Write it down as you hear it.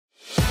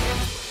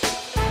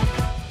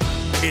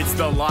It's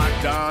the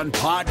Locked On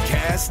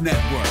Podcast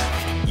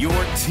Network, your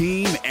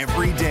team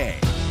every day.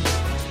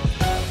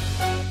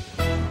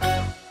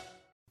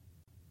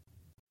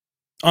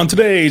 On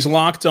today's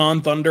Locked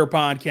On Thunder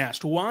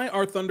podcast, why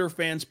are Thunder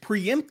fans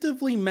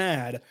preemptively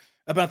mad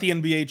about the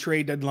NBA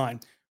trade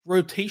deadline?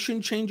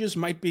 Rotation changes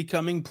might be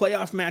coming,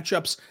 playoff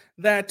matchups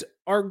that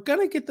are going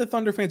to get the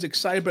Thunder fans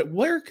excited, but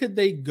where could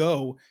they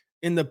go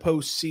in the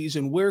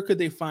postseason? Where could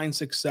they find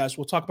success?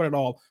 We'll talk about it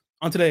all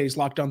on today's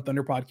Locked On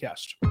Thunder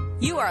podcast.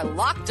 You are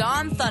Locked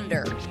On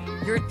Thunder,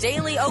 your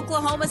daily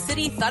Oklahoma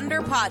City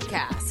Thunder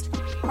podcast.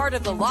 Part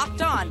of the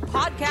Locked On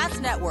Podcast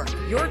Network,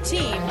 your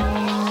team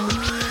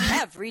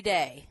every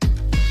day.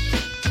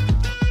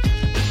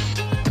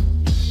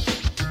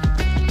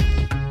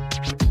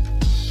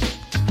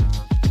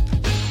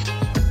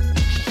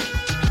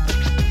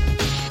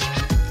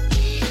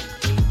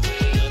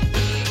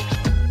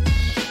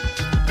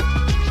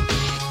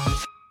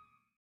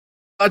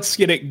 Let's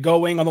get it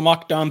going on the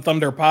Locked On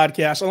Thunder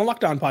podcast, on the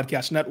Locked On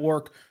Podcast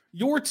Network,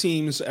 your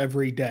teams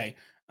every day.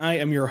 I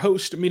am your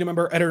host, media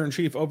member,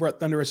 editor-in-chief over at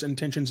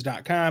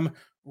thunderousintentions.com,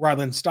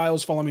 Rylan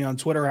Stiles. Follow me on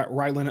Twitter at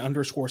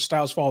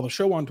Rylan_Stiles. Follow the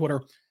show on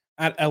Twitter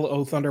at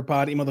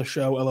LOThunderPod. Email the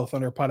show,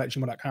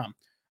 lothunderpod@gmail.com.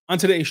 On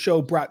today's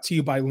show, brought to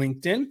you by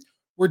LinkedIn,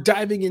 we're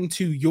diving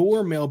into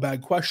your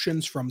mailbag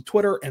questions from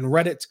Twitter and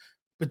Reddit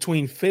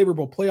between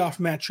favorable playoff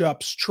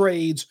matchups,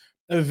 trades,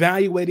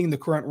 evaluating the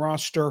current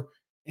roster,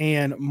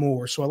 and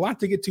more. So a lot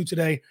to get to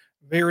today.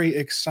 Very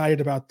excited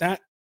about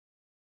that.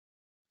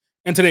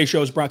 And today's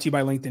show is brought to you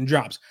by LinkedIn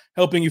Jobs,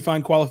 helping you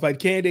find qualified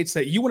candidates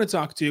that you want to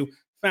talk to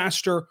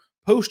faster.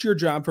 Post your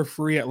job for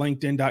free at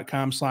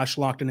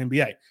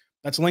linkedin.com/LockedOnNBA.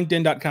 That's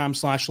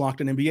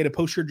linkedin.com/LockedOnNBA to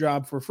post your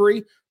job for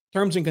free.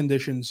 Terms and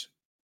conditions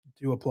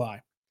do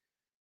apply.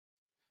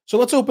 So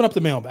let's open up the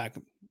mailbag.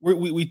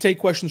 We take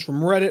questions from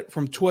Reddit,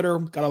 from Twitter.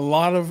 Got a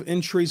lot of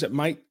entries that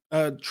might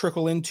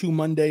trickle into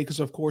Monday because,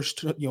 of course,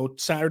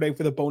 Saturday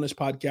for the bonus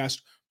podcast,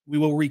 we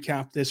will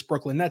recap this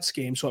Brooklyn Nets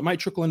game. So it might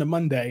trickle into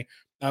Monday,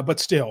 but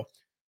still.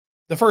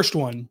 The first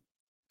one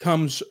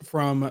comes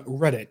from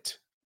Reddit.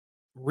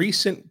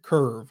 Recent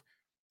Curve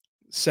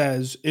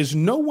says, is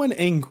no one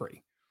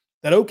angry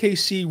that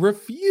OKC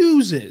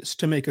refuses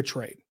to make a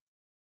trade?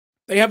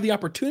 They have the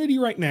opportunity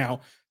right now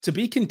to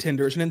be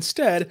contenders, and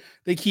instead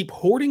they keep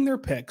hoarding their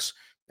picks,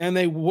 and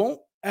they won't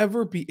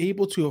ever be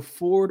able to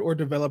afford or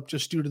develop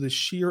just due to the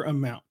sheer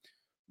amount.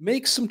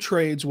 Make some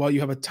trades while you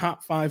have a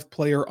top 5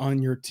 player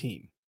on your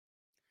team.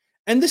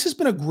 And this has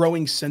been a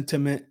growing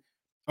sentiment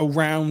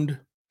around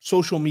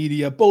social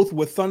media, both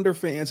with Thunder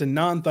fans and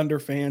non-Thunder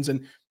fans,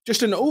 and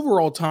just an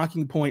overall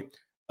talking point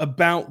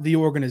about the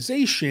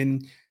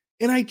organization.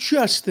 And I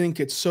just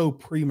think it's so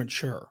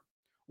premature.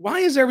 Why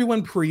is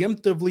everyone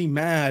preemptively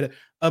mad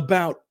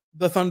about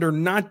the Thunder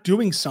not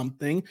doing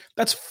something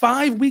that's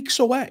 5 weeks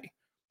away?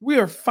 We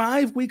are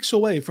 5 weeks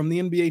away from the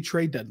NBA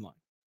trade deadline.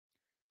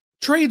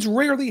 Trades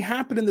rarely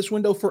happen in this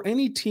window for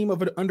any team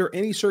under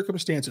any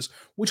circumstances,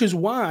 which is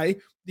why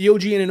the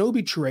OG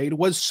Anunoby trade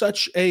was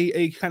such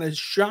a kind of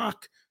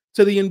shock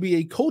to the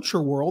NBA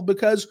culture world,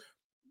 because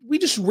we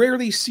just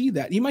rarely see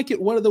that. You might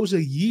get one of those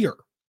a year.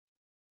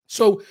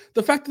 So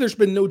the fact that there's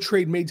been no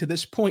trade made to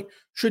this point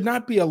should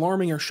not be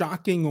alarming or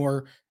shocking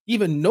or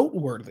even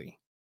noteworthy.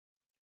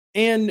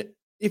 And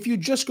if you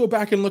just go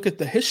back and look at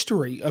the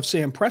history of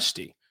Sam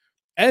Presti,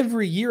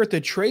 every year at the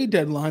trade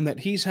deadline that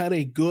he's had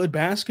a good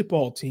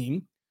basketball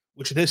team,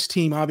 which this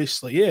team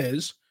obviously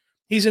is,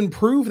 he's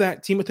improved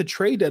that team at the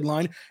trade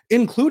deadline,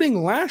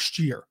 including last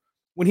year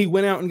when he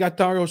went out and got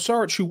Dario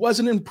Saric, who was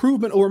an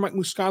improvement over Mike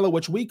Muscala,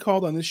 which we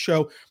called on this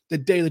show the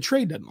day of the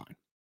trade deadline.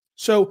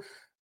 So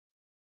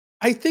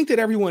I think that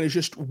everyone is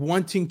just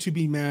wanting to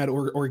be mad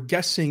or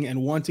guessing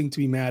and wanting to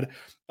be mad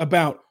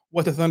about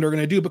what the Thunder are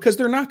going to do, because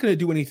they're not going to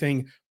do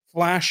anything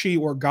flashy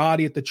or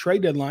gaudy at the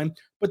trade deadline,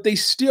 but they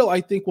still,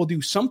 I think, will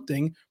do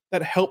something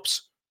that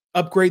helps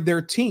upgrade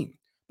their team.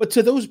 But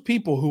to those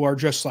people who are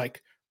just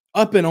like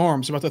up in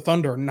arms about the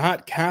Thunder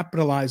not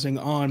capitalizing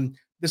on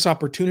this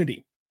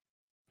opportunity,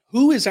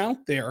 who is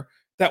out there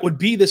that would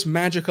be this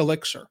magic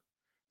elixir?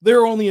 There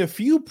are only a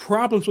few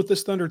problems with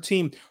this Thunder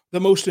team, the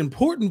most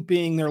important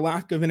being their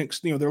lack of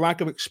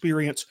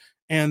experience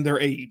and their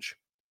age.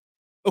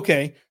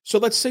 Okay, so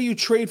let's say you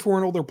trade for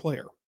an older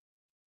player.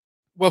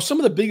 Well, some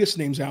of the biggest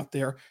names out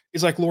there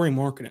is like Lauri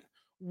Markkanen.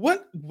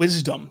 What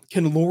wisdom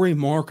can Lauri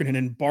Markkanen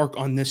embark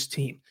on this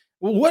team?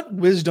 What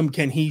wisdom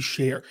can he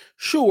share?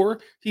 Sure,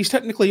 he's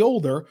technically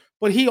older,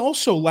 but he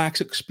also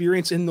lacks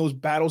experience in those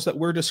battles that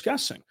we're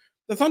discussing.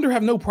 The Thunder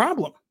have no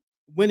problem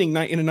winning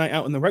night in and night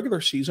out in the regular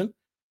season.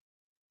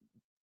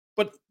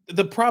 But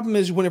the problem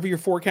is whenever you're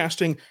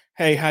forecasting,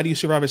 hey, how do you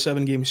survive a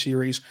 7-game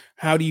series?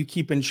 How do you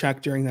keep in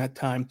check during that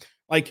time?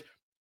 Like,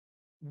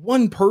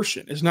 one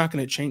person is not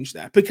going to change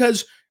that,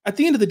 because at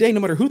the end of the day, no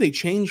matter who they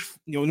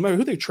no matter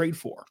who they trade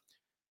for,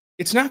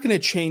 it's not going to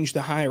change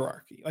the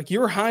hierarchy. Like,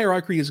 your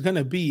hierarchy is going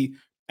to be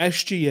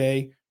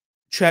SGA,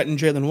 Chet, and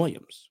Jalen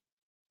Williams.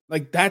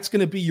 Like, that's going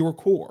to be your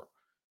core.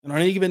 And on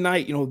any given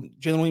night,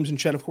 Jalen Williams and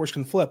Chet, of course,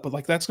 can flip, but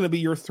like, that's going to be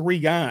your 3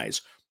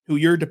 guys who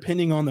you're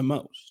depending on the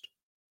most.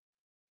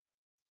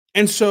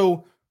 And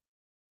so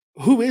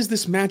who is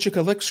this magic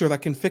elixir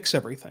that can fix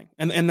everything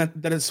and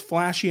that is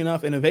flashy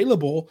enough and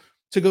available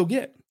to go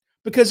get?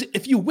 Because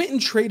if you went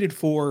and traded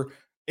for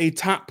a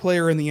top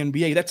player in the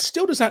NBA, that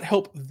still does not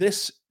help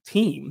this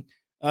team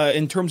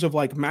in terms of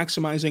like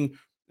maximizing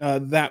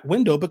that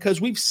window, because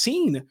we've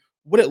seen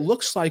what it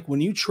looks like when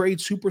you trade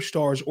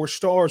superstars or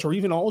stars or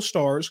even all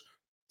stars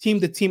team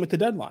to team at the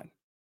deadline.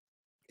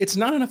 It's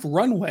not enough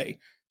runway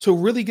to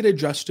really get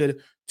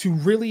adjusted, to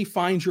really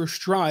find your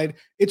stride.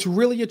 It's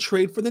really a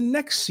trade for the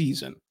next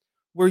season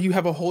where you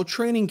have a whole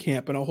training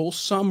camp and a whole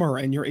summer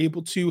and you're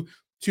able to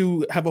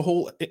have a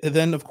whole,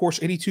 then of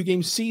course 82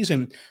 game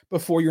season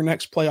before your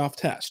next playoff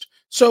test.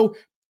 So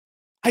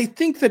I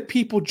think that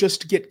people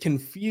just get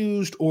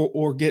confused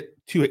or get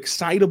too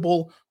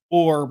excitable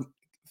or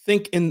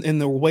think in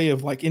the way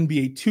of like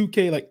NBA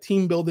 2K, like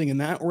team building in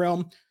that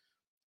realm.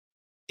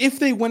 If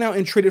they went out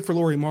and traded for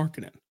Lauri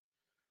Markkanen,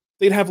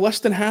 they'd have less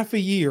than half a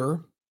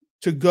year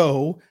to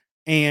go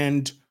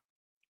and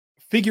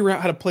figure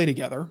out how to play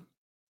together,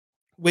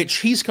 which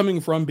he's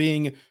coming from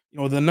being,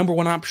 the number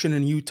one option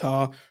in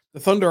Utah. The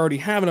Thunder already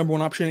have a number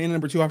one option and a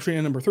number two option and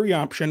a number three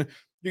option.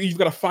 You've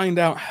got to find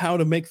out how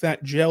to make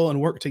that gel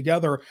and work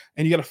together.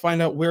 And you got to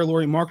find out where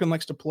Lauri Markkanen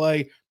likes to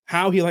play,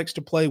 how he likes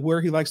to play, where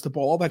he likes the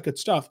ball, all that good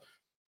stuff.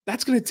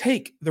 That's going to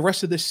take the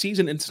rest of this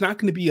season. And it's not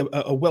going to be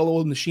a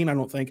well-oiled machine, I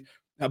don't think,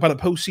 by the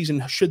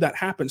postseason, should that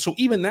happen. So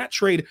even that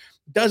trade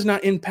does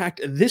not impact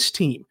this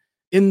team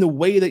in the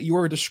way that you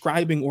are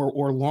describing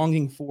or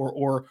longing for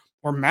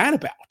or mad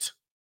about.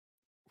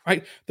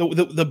 Right?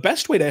 The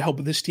best way to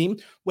help this team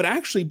would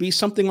actually be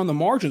something on the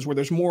margins where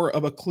there's more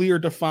of a clear,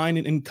 defined,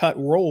 and cut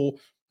role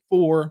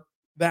for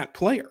that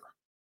player.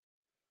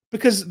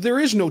 Because there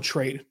is no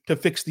trade to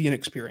fix the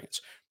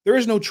inexperience. There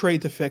is no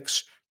trade to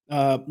fix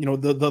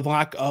the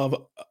lack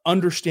of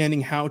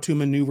understanding how to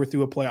maneuver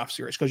through a playoff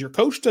series, because your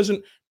coach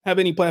doesn't have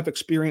any playoff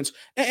experience.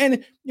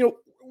 And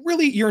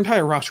really your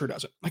entire roster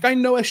doesn't. Like, I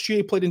know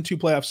SGA played in 2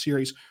 playoff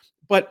series,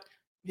 but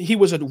he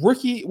was a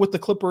rookie with the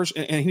Clippers,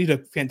 and he did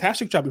a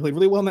fantastic job. He played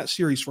really well in that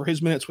series for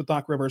his minutes with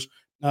Doc Rivers,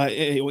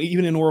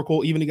 even in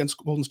Oracle, even against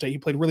Golden State. He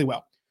played really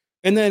well.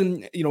 And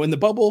then, in the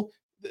bubble,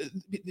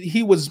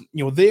 he was,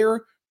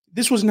 there.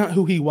 This was not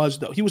who he was,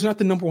 though. He was not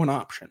the number one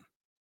option.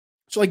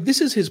 So, like,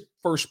 this is his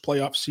first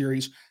playoff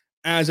series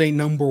as a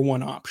number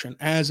one option,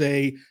 as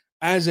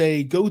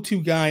a go-to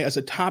guy, as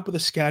a top of the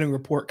scouting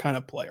report kind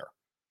of player.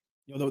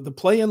 The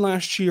play-in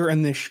last year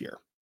and this year.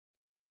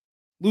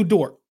 Lou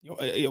Dort,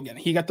 again,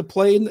 he got to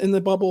play in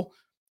the bubble.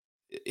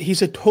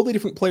 He's a totally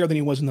different player than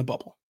he was in the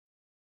bubble.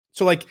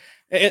 So, like,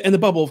 and the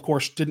bubble, of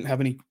course, didn't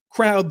have any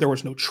crowd. There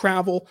was no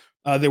travel.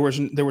 There was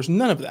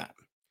none of that.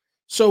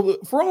 So,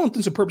 for all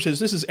intents and purposes,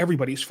 this is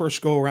everybody's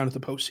first go around at the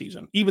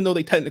postseason, even though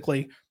they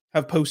technically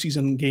have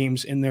postseason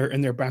games in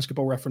their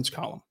basketball reference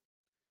column.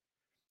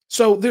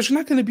 So, there's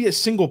not going to be a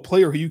single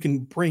player who you can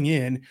bring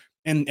in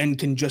and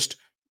can just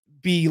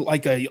be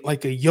like a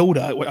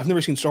Yoda. I've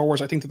never seen Star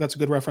Wars. I think that's a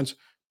good reference.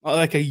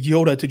 Like a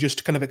Yoda to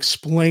just kind of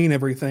explain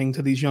everything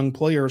to these young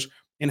players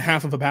in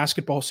half of a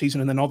basketball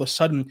season, and then all of a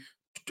sudden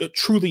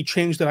truly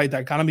change the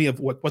dichotomy of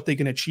what they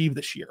can achieve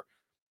this year.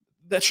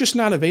 That's just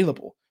not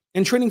available.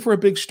 And training for a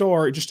big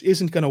star, it just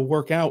isn't going to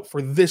work out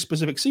for this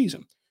specific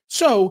season.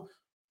 So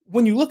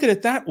when you look at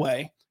it that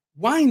way,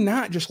 why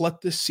not just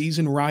let this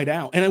season ride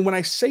out? And when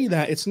I say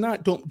that, it's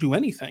not don't do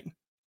anything,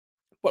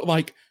 but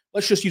like,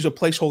 let's just use a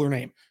placeholder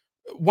name.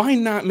 Why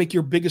not make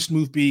your biggest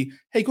move be,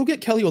 hey, go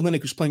get Kelly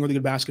Olynyk, who's playing really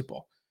good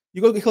basketball.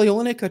 You go get Kelly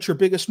Olynyk, that's your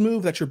biggest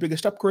move, that's your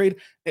biggest upgrade.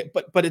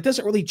 But it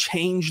doesn't really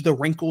change the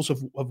wrinkles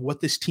of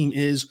what this team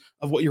is,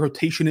 of what your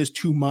rotation is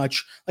too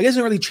much. Like, it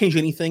doesn't really change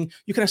anything.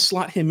 You kind of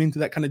slot him into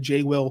that kind of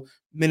J. Will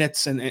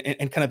minutes and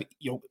kind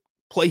of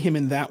play him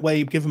in that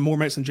way, give him more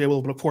minutes than J.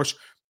 Will, but of course,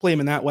 play him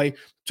in that way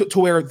to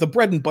where the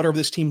bread and butter of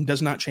this team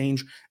does not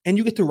change. And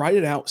you get to ride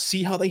it out,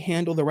 see how they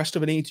handle the rest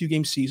of an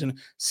 82-game season,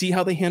 see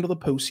how they handle the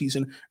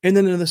postseason. And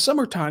then in the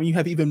summertime, you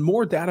have even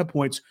more data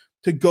points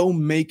to go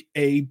make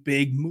a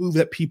big move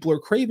that people are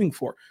craving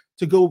for,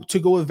 to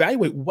go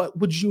evaluate what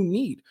would you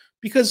need,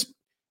 because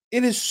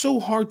it is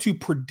so hard to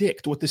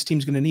predict what this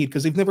team's going to need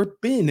because they've never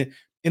been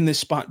in this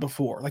spot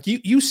before. Like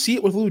you see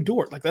it with Lou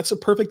Dort. Like, that's a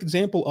perfect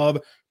example of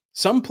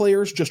some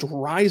players just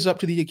rise up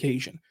to the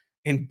occasion.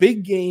 In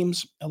big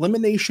games,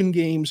 elimination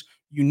games,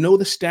 the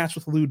stats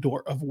with Lou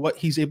Dort of what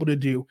he's able to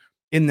do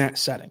in that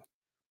setting.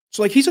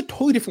 So, like, he's a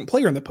totally different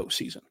player in the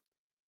postseason.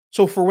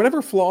 So for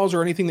whatever flaws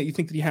or anything that you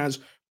think that he has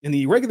in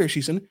the regular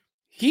season,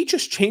 he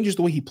just changes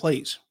the way he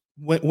plays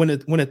when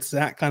it's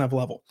that kind of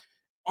level.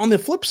 On the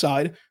flip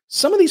side,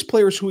 some of these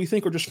players who we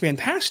think are just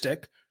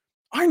fantastic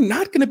are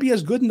not going to be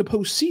as good in the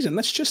postseason.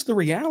 That's just the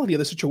reality of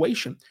the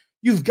situation.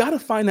 You've got to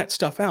find that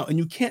stuff out, and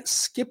you can't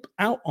skip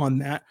out on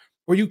that,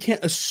 or you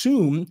can't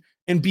assume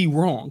and be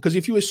wrong. Because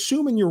if you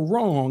assume and you're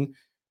wrong,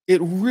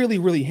 it really,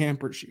 really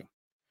hampers you.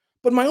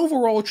 But my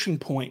overarching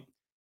point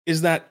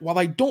is that while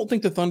I don't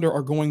think the Thunder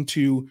are going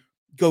to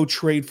go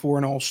trade for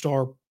an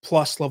all-star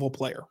plus level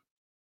player,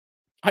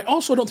 I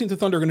also don't think the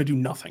Thunder are going to do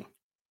nothing.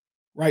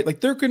 right?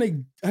 Like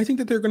I think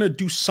that they're going to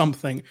do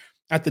something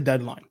at the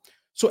deadline.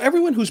 So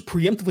everyone who's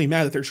preemptively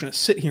mad that they're just going to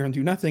sit here and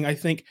do nothing, I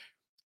think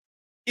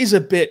is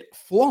a bit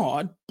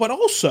flawed, but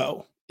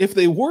also if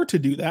they were to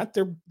do that,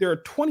 they're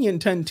a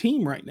 20-10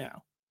 team right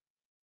now.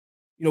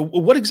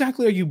 What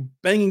exactly are you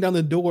banging down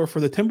the door for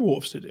the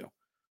Timberwolves to do?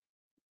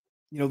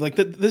 Like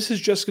this is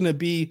just going to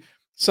be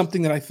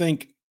something that I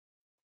think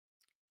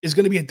is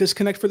going to be a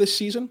disconnect for this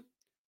season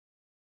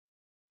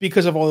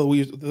because of all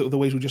the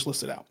ways we just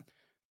listed out.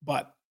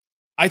 But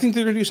I think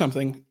they're going to do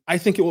something. I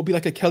think it will be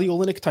like a Kelly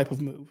Olynyk type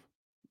of move,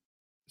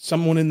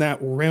 someone in that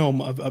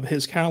realm of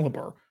his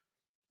caliber.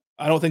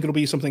 I don't think it'll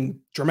be something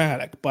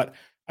dramatic, but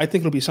I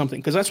think it'll be something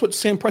because that's what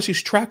Sam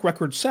Presti's track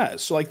record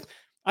says. So like,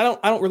 I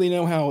don't really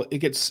know how it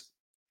gets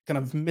kind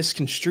of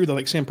misconstrued that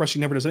like Sam Presti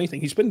never does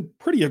anything. He's been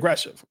pretty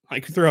aggressive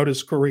like throughout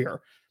his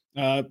career.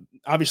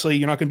 Obviously,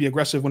 you're not going to be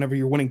aggressive whenever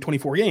you're winning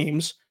 24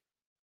 games.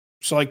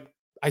 So like,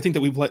 I think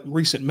that we've let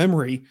recent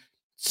memory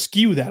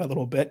skew that a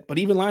little bit. But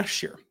even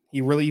last year,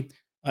 he really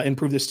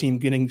improved this team,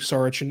 getting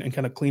Saric and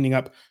kind of cleaning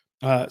up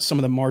some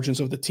of the margins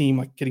of the team,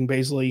 like getting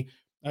Baisley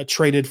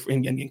traded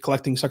and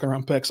collecting second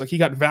round picks. Like he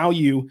got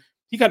value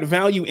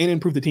and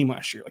improved the team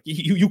last year. Like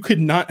you could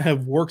not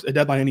have worked a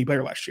deadline any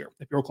better last year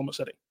if you're Oklahoma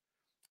City.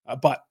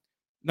 But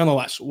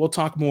nonetheless, we'll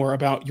talk more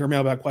about your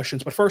mailbag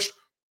questions. But first, I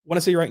want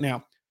to say right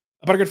now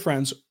about our good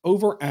friends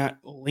over at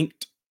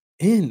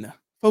LinkedIn.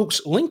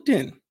 Folks,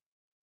 LinkedIn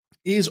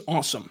is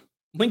awesome.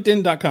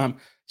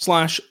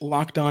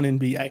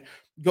 LinkedIn.com/LockedOnNBA.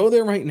 Go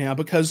there right now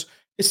because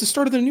it's the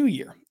start of the new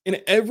year.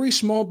 And every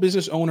small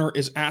business owner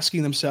is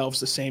asking themselves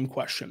the same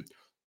question.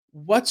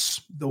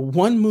 What's the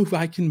one move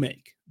I can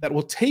make that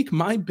will take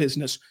my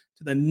business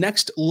to the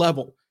next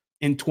level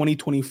in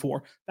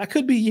 2024? That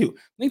could be you.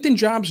 LinkedIn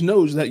Jobs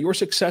knows that your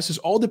success is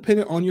all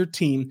dependent on your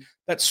team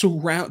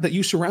that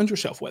you surround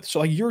yourself with. So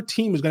like your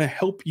team is going to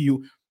help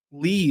you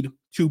lead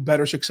to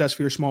better success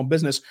for your small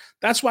business.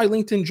 That's why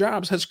LinkedIn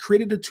Jobs has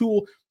created a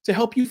tool to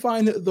help you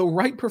find the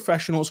right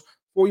professionals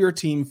for your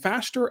team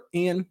faster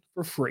and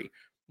for free.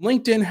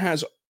 LinkedIn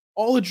has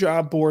all the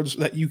job boards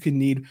that you can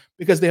need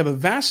because they have a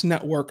vast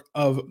network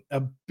of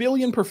 1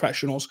 billion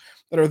professionals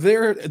that are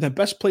there. The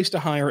best place to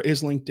hire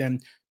is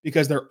LinkedIn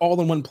because they're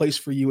all in one place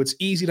for you. It's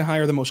easy to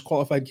hire the most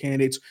qualified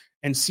candidates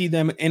and see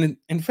them. And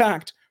in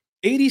fact,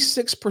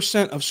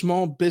 86% of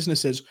small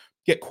businesses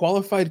get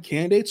qualified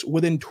candidates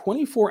within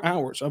 24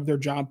 hours of their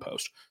job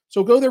post.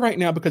 So go there right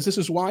now because this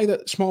is why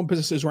the small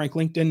businesses rank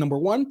LinkedIn number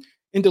one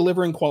in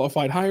delivering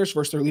qualified hires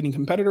versus their leading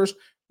competitors.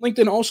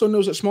 LinkedIn also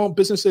knows that small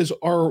businesses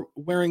are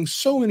wearing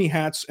so many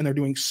hats and they're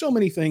doing so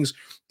many things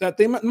that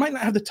they might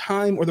not have the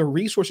time or the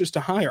resources to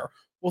hire.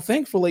 Well,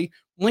 thankfully,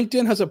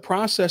 LinkedIn has a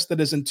process that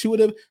is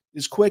intuitive,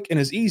 is quick, and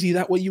is easy.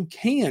 That way you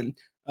can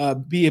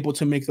be able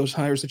to make those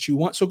hires that you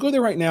want. So go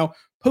there right now,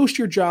 post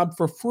your job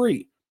for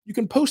free. You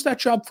can post that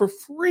job for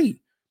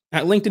free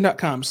at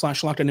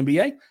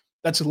linkedin.com/LockedOnNBA.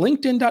 That's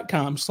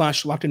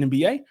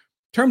linkedin.com/LockedOnNBA.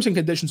 Terms and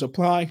conditions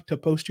apply to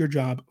post your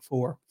job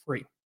for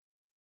free.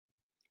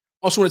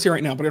 Also want to say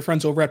right now, but our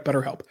friends over at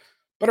BetterHelp.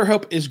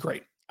 BetterHelp is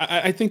great.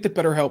 I think that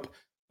BetterHelp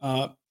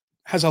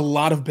has a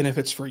lot of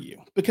benefits for you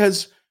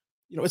because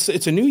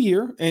it's a new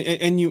year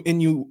and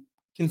you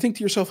can think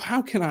to yourself,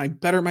 how can I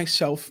better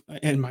myself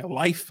and my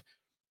life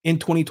in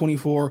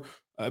 2024?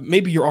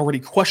 Maybe you're already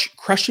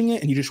crushing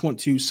it and you just want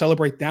to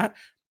celebrate that.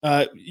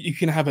 You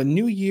can have a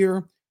new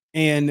year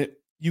and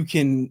you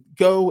can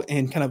go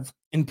and kind of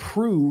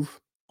improve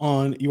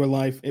on your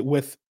life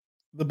with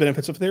the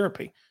benefits of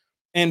therapy.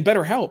 And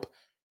BetterHelp,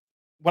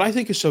 what I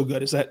think is so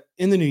good is that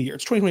in the new year,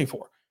 it's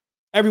 2024,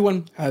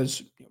 everyone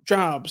has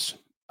jobs,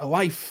 a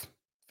life,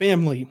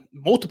 family,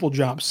 multiple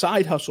jobs,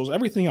 side hustles,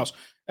 everything else.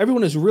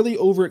 Everyone is really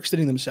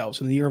overextending themselves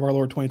in the year of our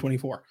Lord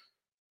 2024.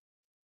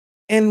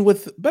 And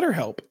with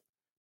BetterHelp,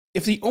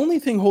 if the only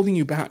thing holding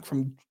you back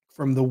from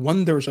the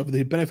wonders of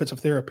the benefits of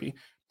therapy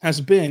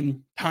has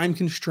been time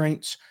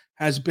constraints,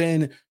 has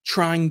been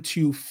trying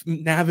to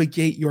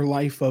navigate your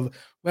life of,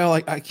 well,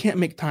 I can't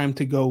make time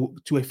to go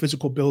to a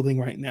physical building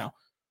right now.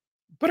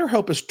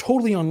 BetterHelp is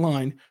totally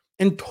online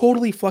and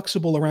totally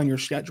flexible around your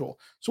schedule.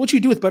 So what you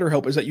do with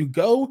BetterHelp is that you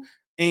go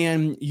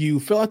and you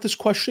fill out this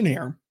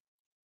questionnaire,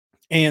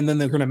 and then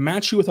they're going to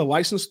match you with a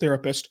licensed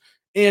therapist,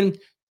 and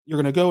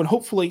you're going to go and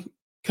hopefully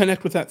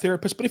connect with that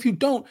therapist. But if you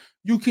don't,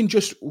 you can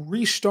just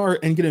restart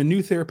and get a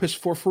new therapist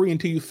for free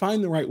until you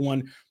find the right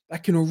one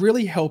that can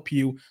really help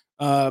you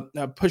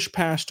push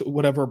past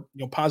whatever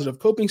positive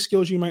coping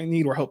skills you might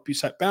need, or help you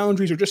set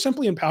boundaries, or just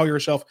simply empower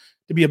yourself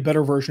to be a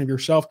better version of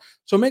yourself.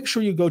 So make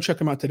sure you go check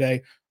them out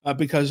today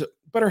because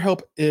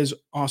BetterHelp is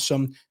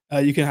awesome.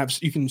 You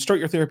can start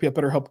your therapy at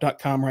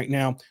BetterHelp.com right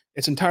now.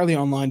 It's entirely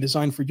online,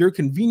 designed for your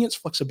convenience,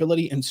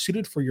 flexibility, and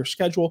suited for your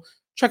schedule.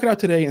 Check it out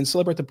today and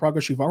celebrate the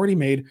progress you've already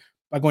made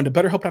by going to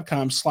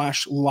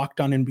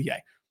BetterHelp.com/LockedOnNBA.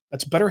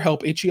 That's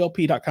BetterHelp,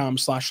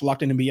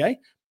 HELP.com/LockedOnNBA.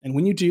 And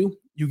when you do,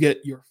 you get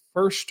your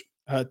first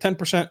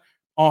 10%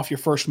 off your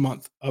first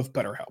month of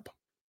BetterHelp.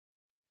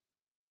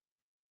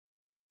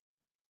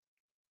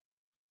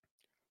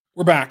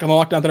 We're back on the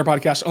Locked On Thunder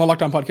podcast, on the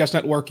Locked On Podcast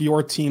Network,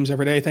 your teams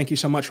every day. Thank you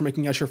so much for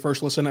making us your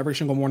first listen every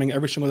single morning,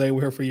 every single day.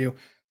 We're here for you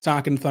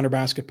talking Thunder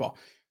basketball.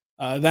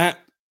 That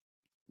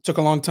took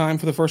a long time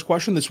for the first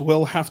question. This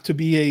will have to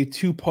be a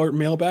two-part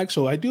mailbag,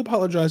 so I do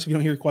apologize if you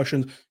don't hear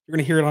questions. You're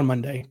going to hear it on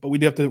Monday, but we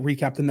do have to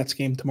recap the Nets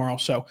game tomorrow,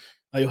 so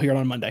you'll hear it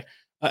on Monday.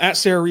 At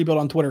Sarah Rebuild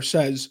on Twitter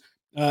says,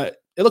 it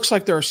looks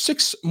like there are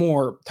 6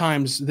 more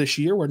times this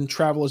year when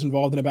travel is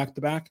involved in a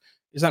back-to-back.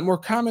 Is that more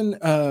common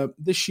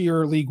this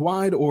year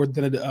league-wide, or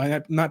did I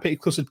not pay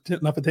close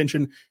enough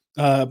attention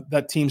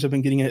that teams have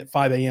been getting it at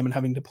 5 a.m. and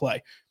having to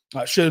play?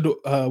 Should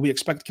we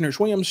expect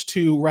Kenrich Williams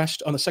to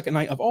rest on the second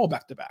night of all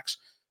back-to-backs?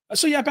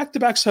 So, yeah,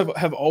 back-to-backs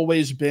have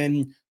always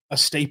been a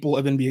staple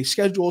of NBA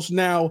schedules.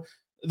 Now,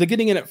 the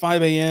getting in at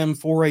 5 a.m.,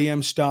 4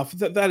 a.m. stuff,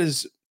 that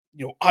is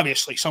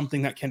obviously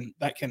something that can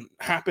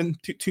happen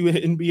to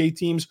NBA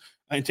teams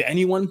and to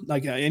anyone.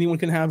 Like anyone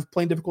can have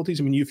playing difficulties.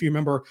 I mean, if you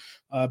remember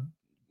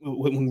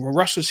when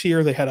Russ was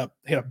here, they had a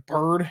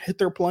bird hit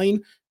their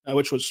plane,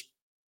 which was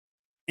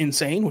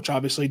insane, which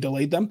obviously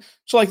delayed them.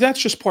 So like that's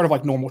just part of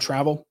like normal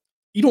travel.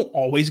 You don't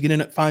always get in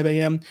at 5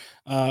 a.m.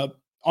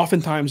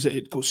 Oftentimes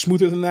it goes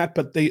smoother than that,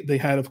 but they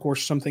had, of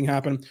course, something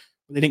happen.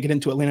 They didn't get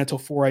into Atlanta until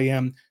 4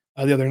 a.m.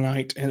 The other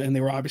night, and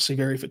they were obviously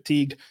very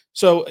fatigued.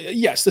 So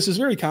yes, this is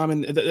very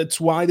common. It's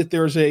why that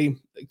there's a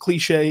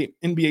cliche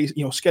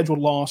NBA scheduled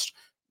loss,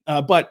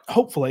 but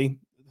hopefully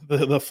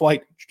the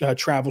flight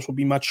travels will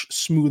be much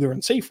smoother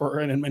and safer,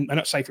 and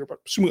not safer, but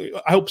smooth.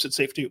 I hope it's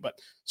safe too, but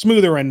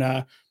smoother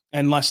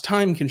and less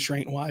time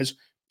constraint wise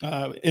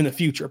in the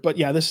future. But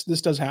yeah, this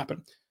does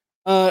happen.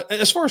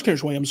 As far as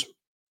Kenrich Williams,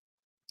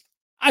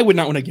 I would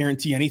not want to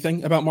guarantee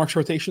anything about Mark's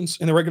rotations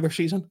in the regular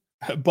season,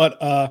 but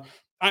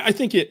I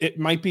think it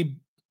might be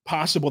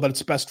possible that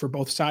it's best for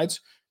both sides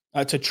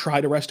to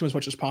try to rest him as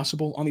much as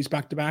possible on these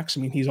back-to-backs.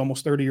 I mean, he's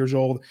almost 30 years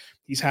old.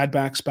 He's had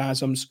back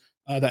spasms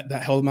that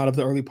held him out of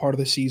the early part of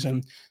the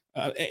season.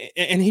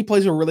 And he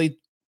plays a really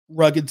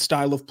rugged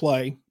style of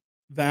play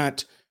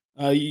that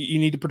you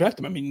need to protect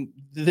him. I mean,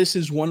 this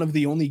is one of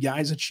the only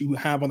guys that you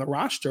have on the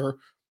roster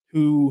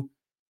who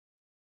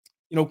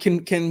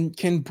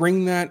can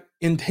bring that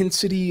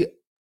intensity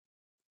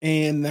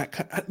and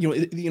that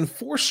the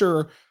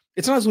enforcer.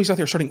 It's not as though he's out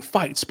there starting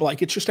fights, but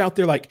like it's just out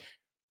there like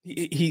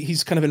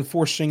he's kind of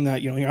enforcing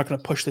that you're not going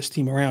to push this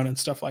team around and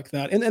stuff like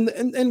that.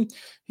 And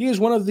he is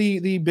one of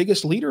the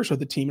biggest leaders of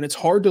the team, and it's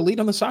hard to lead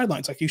on the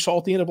sidelines like you saw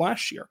at the end of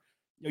last year.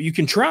 You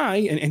can try,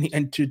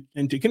 and to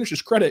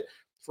Kenrich's credit,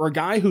 for a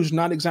guy who's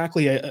not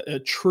exactly a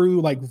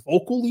true like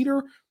vocal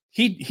leader,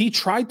 he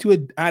tried to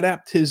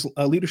adapt his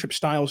leadership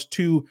styles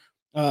to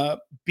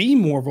be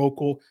more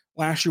vocal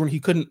last year when he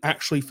couldn't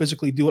actually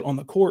physically do it on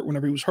the court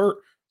whenever he was hurt.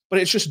 But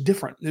it's just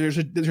different. There's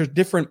a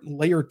different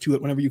layer to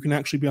it whenever you can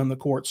actually be on the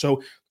court.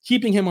 So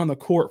keeping him on the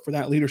court for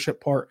that leadership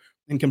part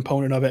and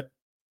component of it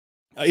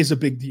is a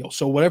big deal.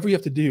 So whatever you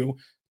have to do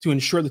to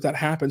ensure that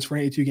happens for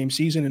an 82-game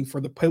season and for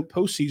the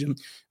postseason,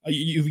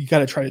 you've got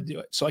to try to do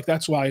it. So like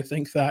that's why I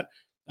think that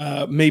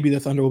maybe the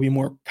Thunder will be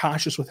more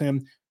cautious with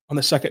him on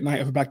the second night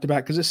of a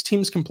back-to-back, because this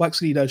team's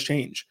complexity does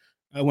change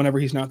whenever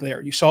he's not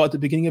there. You saw at the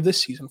beginning of this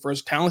season, for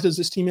as talented as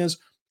this team is,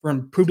 for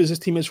improved as this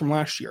team is from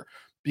last year,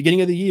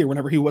 beginning of the year,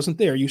 whenever he wasn't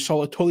there, you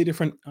saw a totally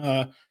different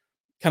kind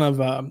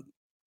of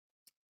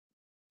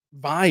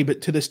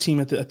vibe to this team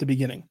at the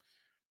beginning.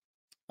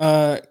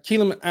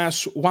 Keelan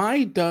asks,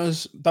 why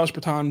does Davis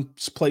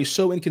Bertans play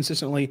so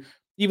inconsistently,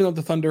 even though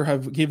the Thunder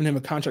have given him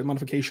a contract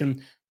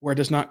modification where it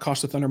does not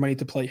cost the Thunder money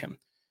to play him?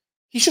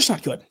 He's just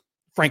not good,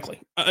 frankly.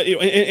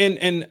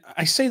 And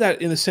I say that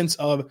in the sense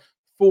of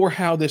for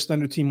how this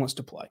Thunder team wants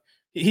to play.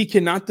 He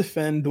cannot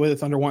defend the way the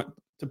Thunder want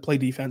to play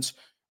defense.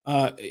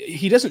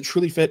 He doesn't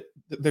truly fit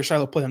their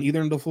style of play on either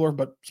end of the floor,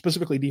 but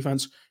specifically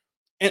defense.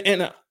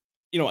 And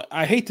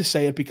I hate to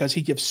say it because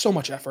he gives so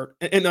much effort.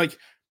 And like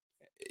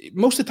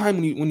most of the time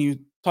when you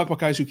talk about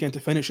guys who can't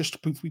defend, it's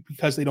just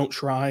because they don't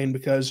try and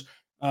because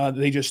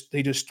they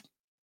just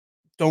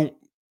don't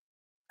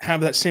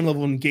have that same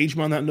level of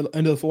engagement on that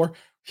end of the floor.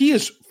 He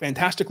is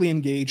fantastically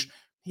engaged.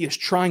 He is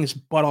trying his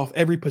butt off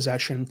every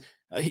possession.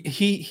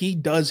 He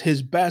does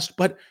his best,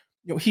 but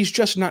he's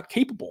just not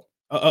capable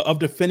of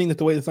defending it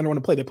the way the Thunder want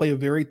to play. They play a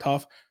very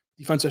tough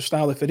defensive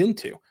style to fit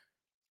into.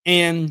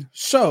 And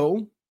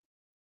so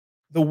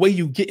the way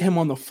you get him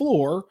on the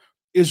floor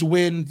is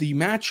when the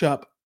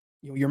matchup,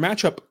 your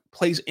matchup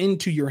plays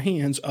into your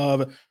hands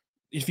of,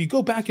 if you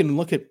go back and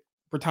look at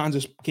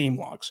Bertans' game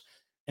logs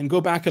and go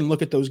back and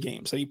look at those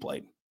games that he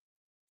played,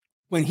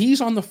 when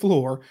he's on the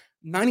floor,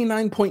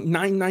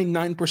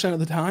 99.999% of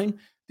the time,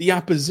 the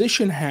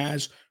opposition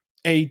has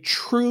a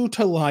true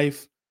to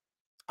life,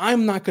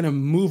 I'm not going to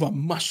move a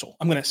muscle.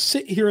 I'm going to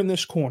sit here in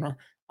this corner.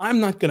 I'm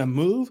not going to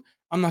move.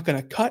 I'm not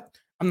going to cut.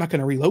 I'm not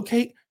going to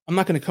relocate. I'm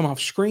not going to come off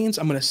screens.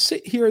 I'm going to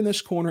sit here in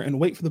this corner and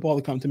wait for the ball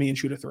to come to me and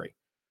shoot a three.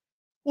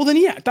 Well, then,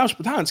 yeah, Davis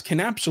Bertans can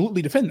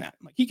absolutely defend that.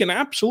 Like, he can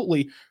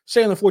absolutely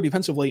stay on the floor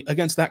defensively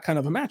against that kind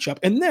of a matchup.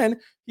 And then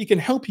he can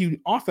help you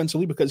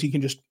offensively because he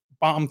can just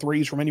bomb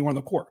threes from anywhere on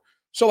the court.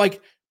 So,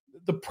 like,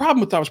 the problem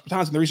with Davis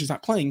Bertans and the reason he's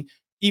not playing,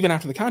 even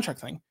after the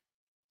contract thing,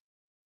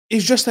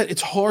 It's just that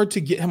it's hard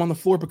to get him on the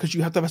floor because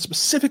you have to have a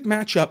specific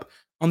matchup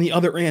on the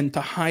other end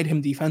to hide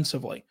him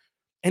defensively.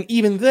 And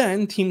even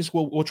then, teams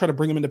will try to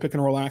bring him into pick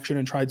and roll action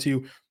and try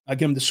to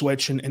get him to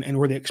switch and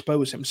where they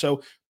expose him.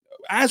 So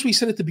as we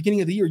said at the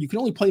beginning of the year, you can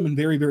only play him in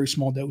very, very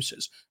small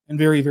doses and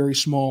very, very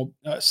small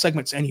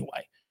segments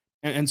anyway.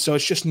 And so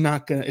it's just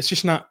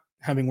not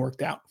having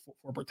worked out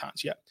for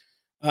Bertans yet.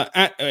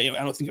 I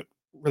don't think it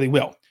really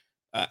will.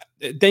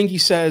 Dengi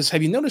says,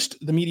 have you noticed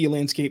the media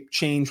landscape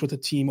change with the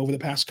team over the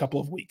past couple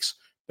of weeks?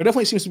 There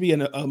definitely seems to be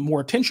a more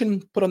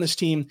attention put on this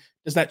team.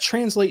 Does that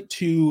translate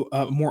to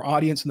more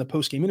audience in the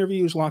post-game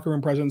interviews, locker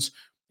room presence,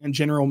 and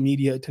general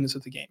media attendance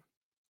at the game?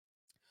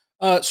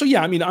 So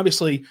yeah, I mean,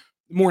 obviously,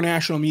 more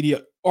national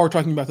media are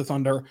talking about the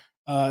Thunder.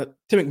 Tim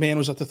McMahon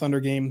was at the Thunder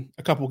game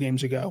a couple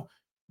games ago,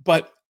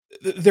 but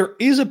there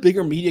is a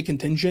bigger media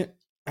contingent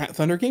at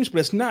Thunder games, but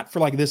it's not for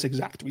like this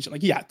exact reason.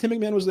 Like, yeah, Tim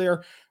McMahon was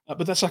there,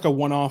 but that's like a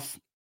one-off,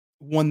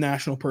 one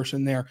national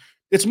person there.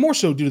 It's more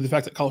so due to the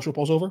fact that college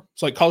football's over.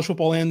 It's like college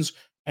football ends,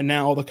 and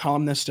now all the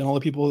columnists and all the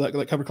people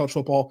that cover college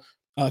football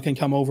can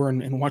come over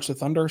and watch the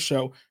Thunder.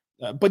 So,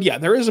 but yeah,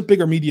 there is a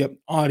bigger media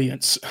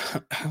audience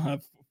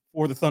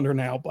for the Thunder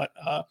now, but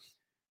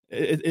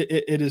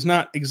it is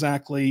not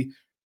exactly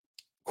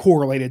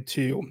correlated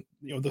to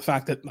the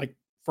fact that like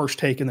First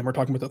Take, and then we're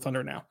talking about the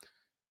Thunder now.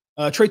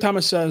 Trey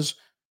Thomas says,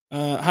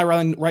 hi,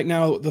 Rylan. Right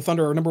now, the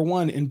Thunder are number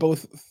one in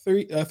both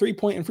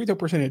three-point and free throw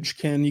percentage.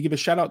 Can you give a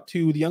shout-out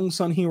to the young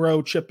Sun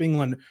hero, Chip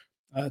England?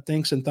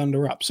 Thanks, and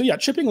Thunder up. So, yeah,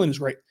 Chip England is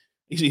great.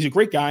 He's a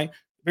great guy.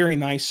 Very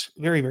nice.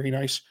 Very, very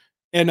nice.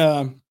 And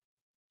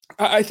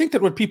I think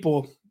that what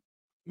people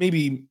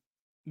maybe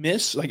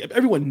miss, like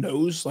everyone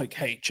knows, like,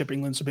 hey, Chip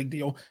England's a big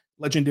deal.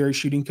 Legendary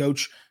shooting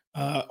coach.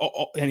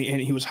 And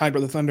he was hired by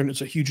the Thunder, and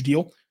it's a huge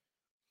deal.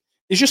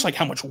 It's just like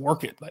how much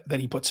work that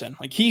he puts in.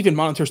 Like he even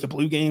monitors the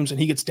Blue games and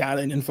he gets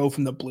data and info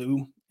from the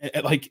Blue.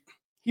 Like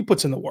he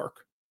puts in the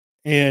work.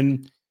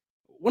 And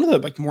one of the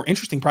like more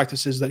interesting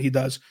practices that he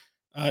does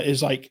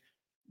is like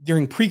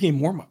during pregame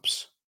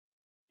warmups,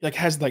 like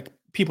has like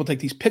people take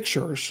these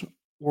pictures,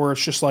 or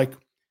it's just like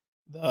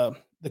the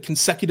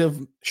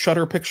consecutive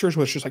shutter pictures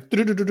where it's just like,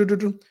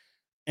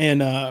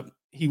 and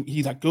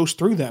he like goes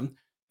through them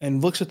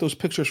and looks at those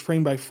pictures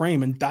frame by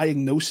frame and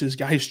diagnoses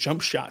guys'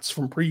 jump shots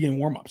from pregame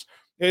warmups.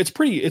 It's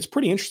pretty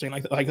interesting,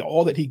 like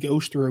all that he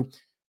goes through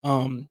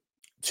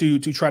to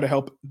try to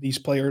help these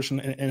players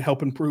and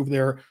help improve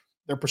their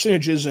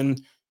percentages.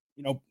 And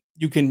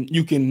you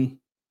can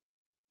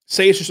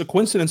say it's just a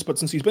coincidence, but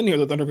since he's been here,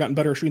 the Thunder have gotten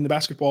better at shooting the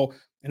basketball,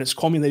 and it's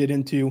culminated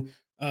into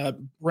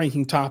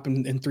ranking top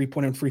in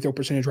 3-point and free throw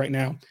percentage right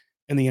now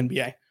in the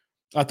NBA.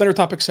 Thunder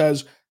Topic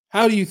says,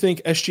 how do you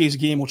think SGA's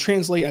game will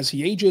translate as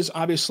he ages?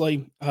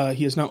 Obviously,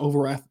 he is not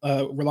over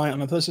reliant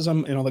on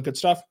athleticism and all that good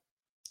stuff.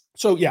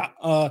 So yeah.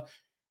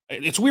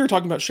 It's weird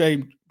talking about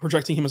Shea,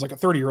 projecting him as like a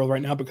 30-year-old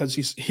right now, because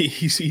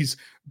he's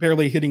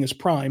barely hitting his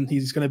prime.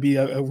 He's going to be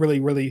a really,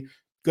 really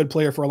good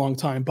player for a long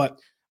time. But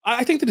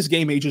I think that his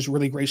game ages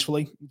really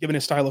gracefully, given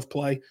his style of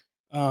play.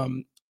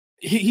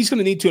 He's going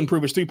to need to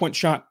improve his 3-point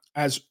shot,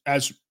 as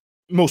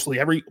mostly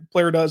every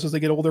player does as they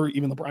get older.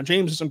 Even LeBron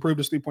James has improved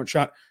his 3-point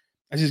shot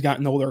as he's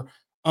gotten older.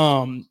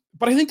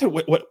 But I think that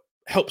what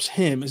helps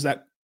him is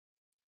that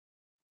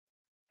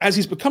as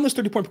he's become this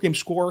 30-point per game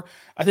scorer,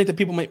 I think that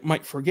people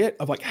might forget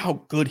of like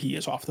how good he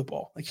is off the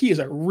ball. Like he is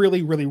a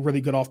really, really,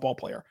 really good off-ball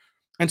player.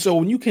 And so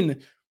when you can,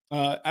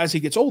 as he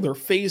gets older,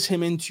 phase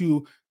him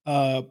into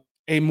a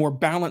more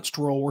balanced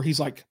role where he's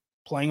like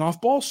playing off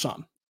ball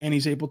some, and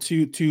he's able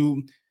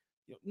to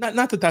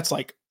not that that's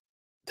like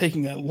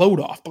taking a load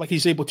off, but like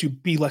he's able to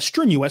be less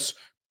strenuous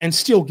and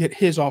still get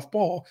his off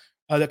ball,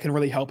 that can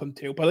really help him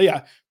too. But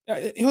yeah,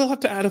 he'll have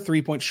to add a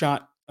 3-point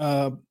shot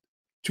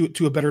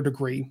to a better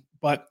degree.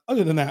 But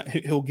other than that,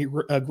 he'll get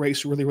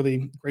grace really,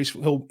 really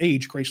graceful. He'll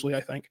age gracefully,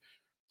 I think.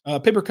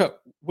 Papercut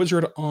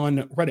Wizard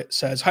on Reddit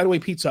says, Hideaway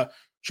Pizza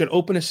should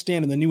open a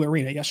stand in the new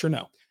arena, yes or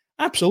no?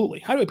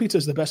 Absolutely. Hideaway Pizza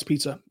is the best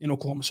pizza in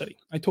Oklahoma City.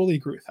 I totally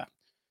agree with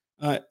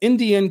that.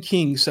 Indian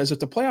King says, if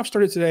the playoffs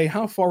started today,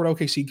 how far would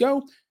OKC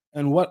go,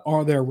 and what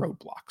are their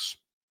roadblocks?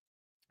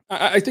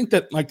 I think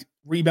that like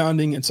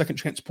rebounding and second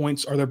chance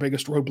points are their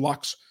biggest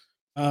roadblocks.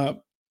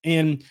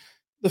 And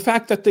the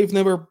fact that they've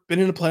never been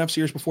in a playoff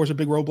series before is a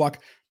big roadblock.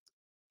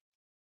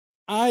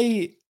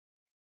 I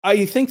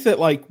think that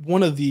like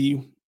one of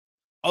the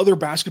other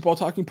basketball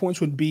talking points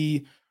would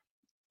be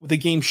the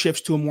game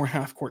shifts to a more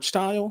half-court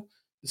style.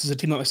 This is a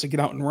team that likes to get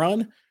out and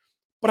run,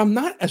 but I'm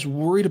not as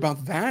worried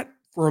about that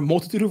for a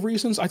multitude of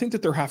reasons. I think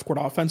that their half-court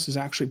offense is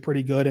actually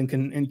pretty good and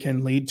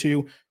can lead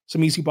to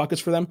some easy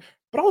buckets for them.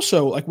 But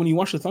also, like when you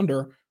watch the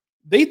Thunder,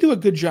 they do a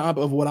good job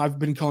of what I've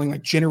been calling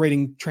like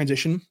generating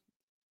transition,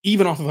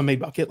 even off of a made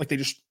bucket. Like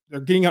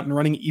they're getting out and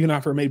running even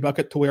after a made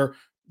bucket, to where,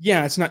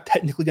 yeah, it's not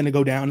technically going to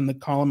go down in the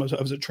column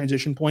as a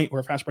transition point or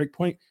a fast break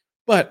point,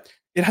 but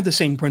it had the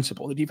same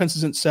principle. The defense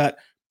isn't set,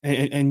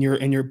 and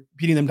you're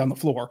beating them down the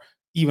floor,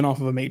 even off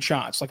of a made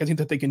shots. Like I think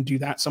that they can do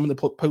that some of the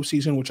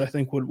postseason, which I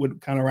think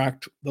would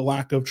counteract the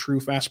lack of true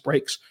fast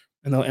breaks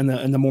and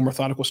the more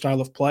methodical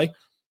style of play.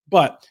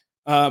 But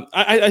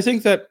I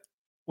think that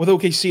with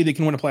OKC, they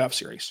can win a playoff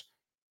series.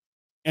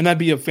 And that'd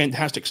be a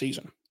fantastic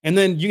season. And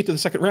then you get to the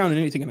second round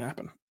and anything can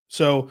happen.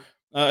 So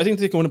I think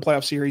they can win a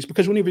playoff series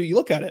because whenever you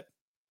look at it,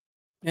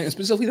 and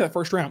specifically that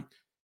first round,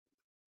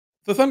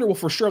 the Thunder will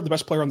for sure have the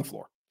best player on the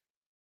floor.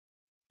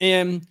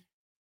 And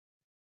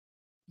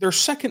their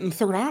second and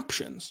third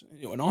options,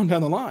 and on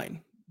down the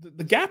line,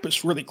 the gap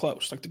is really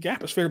close. Like the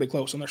gap is fairly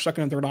close on their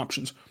second and third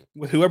options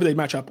with whoever they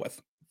match up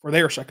with for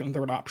their second and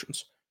third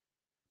options.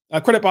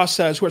 Credit Boss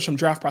says, who are some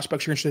draft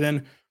prospects you're interested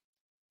in?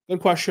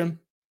 Good question.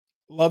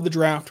 Love the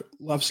draft.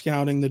 Love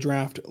scouting the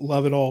draft.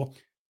 Love it all.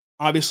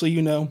 Obviously,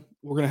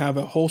 we're going to have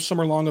a whole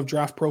summer long of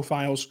draft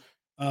profiles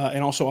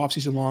and also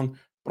offseason long.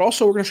 But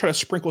also, we're going to try to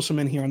sprinkle some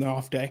in here on the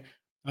off day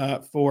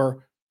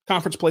for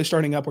conference play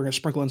starting up. We're going to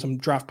sprinkle in some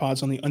draft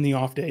pods on the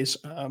off days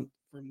from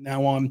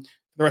now on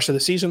the rest of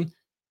the season.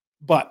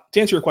 But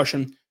to answer your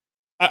question,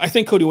 I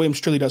think Cody Williams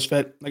truly does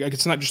fit. Like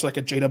it's not just like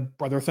a J-Dub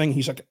brother thing.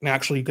 He's like an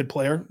actually good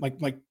player. Like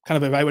kind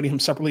of evaluating him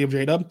separately of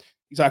J-Dub.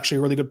 He's actually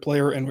a really good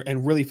player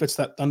and really fits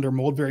that Thunder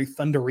mold, very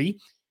thundery.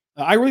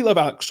 I really love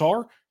Alex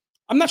Sarr.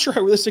 I'm not sure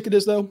how realistic it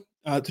is though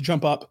to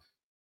jump up.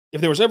 If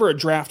there was ever a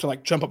draft to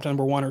like jump up to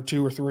number 1 or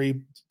 2 or 3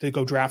 to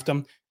go draft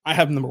him, I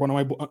have number one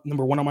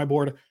on my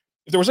board.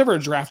 If there was ever a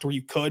draft where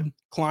you could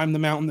climb the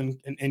mountain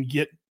and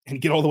get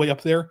all the way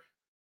up there,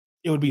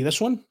 it would be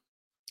this one.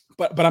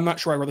 But I'm not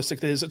sure how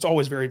realistic it is. It's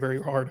always very,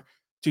 very hard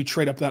to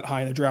trade up that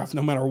high in the draft,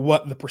 no matter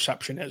what the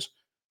perception is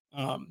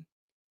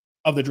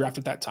of the draft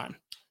at that time.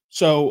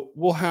 So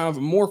we'll have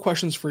more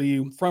questions for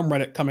you from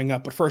Reddit coming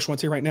up. But first, I want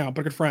to say right now,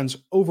 but good friends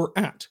over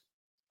at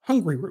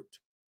Hungry Root.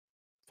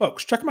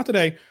 Folks, check them out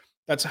today.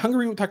 That's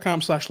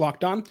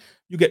hungryroot.com/lockedon.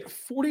 You get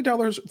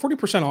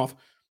 $40% off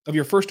of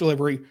your first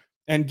delivery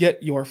and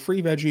get your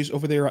free veggies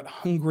over there at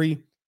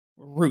Hungry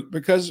Root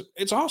because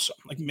it's awesome.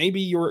 Like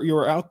maybe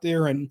you're out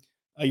there and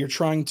you're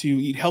trying to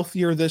eat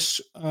healthier this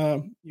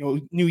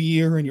new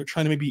year and you're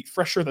trying to maybe eat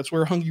fresher. That's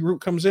where Hungry Root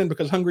comes in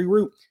because Hungry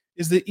Root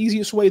is the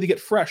easiest way to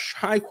get fresh,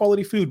 high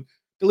quality food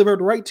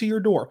delivered right to your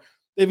door.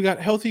 They've got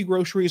healthy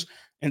groceries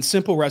and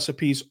simple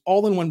recipes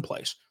all in one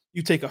place.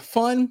 You take a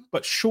fun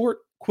but short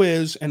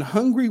quiz and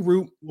Hungry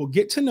Root will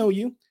get to know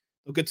you.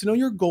 They'll get to know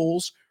your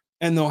goals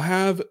and they'll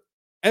have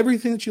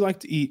everything that you like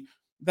to eat.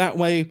 That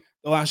way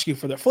they'll ask you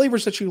for the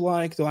flavors that you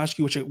like. They'll ask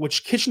you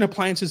which kitchen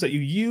appliances that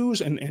you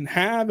use and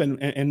have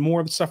and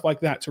more stuff like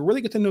that to really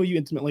get to know you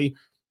intimately.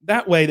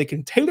 That way they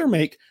can tailor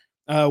make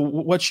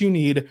what you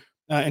need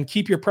and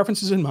keep your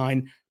preferences in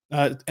mind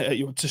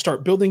to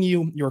start building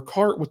your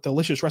cart with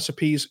delicious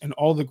recipes and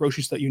all the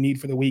groceries that you need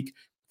for the week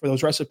for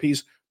those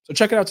recipes. So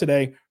check it out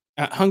today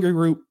at Hungry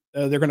Root.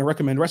 They're going to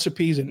recommend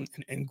recipes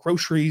and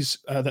groceries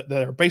that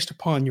are based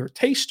upon your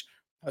taste.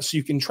 So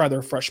you can try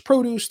their fresh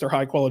produce, their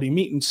high quality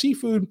meat and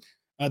seafood,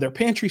 their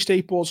pantry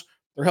staples,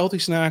 their healthy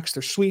snacks,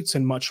 their sweets,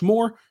 and much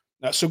more.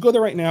 So go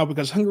there right now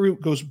because Hungry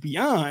Root goes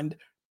beyond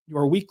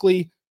your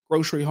weekly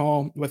grocery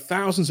haul with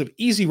thousands of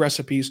easy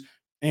recipes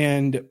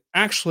and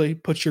actually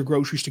puts your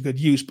groceries to good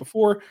use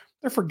before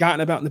they're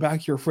forgotten about in the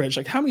back of your fridge.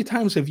 Like how many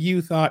times have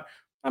you thought,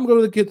 I'm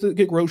going to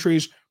get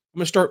groceries, I'm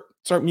going to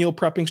start meal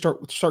prepping,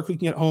 start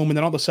cooking at home, and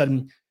then all of a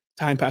sudden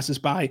time passes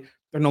by,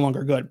 they're no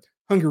longer good.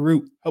 Hungry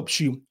Root helps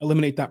you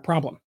eliminate that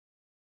problem.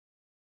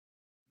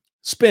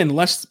 Spend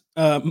less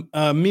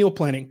meal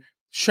planning,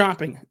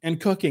 shopping, and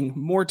cooking,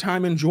 more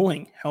time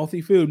enjoying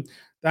healthy food.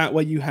 That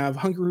way you have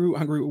Hungry Root.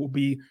 Hungry Root will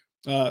be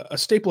a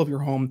staple of your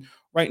home.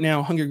 Right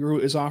now, Hungry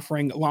Root is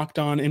offering Locked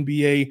On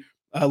NBA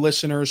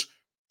listeners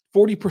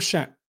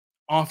 40%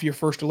 off your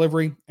first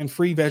delivery and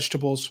free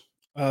vegetables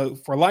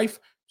for life.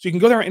 So you can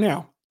go there right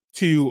now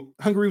to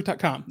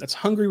hungryroot.com. That's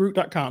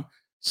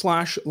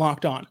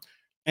hungryroot.com/lockedon.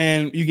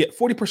 And you get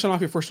 40% off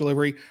your first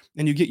delivery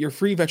and you get your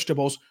free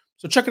vegetables.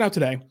 So check it out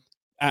today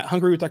at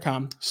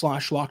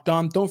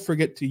hungryroot.com/lockedon. Don't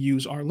forget to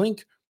use our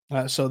link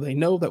so they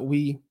know that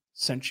we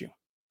sent you.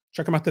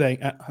 Check them out today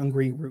at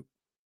Hungry Root.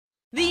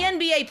 The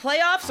NBA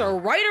playoffs are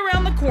right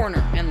around the corner,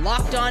 and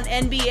Locked On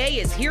NBA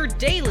is here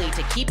daily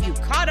to keep you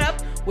caught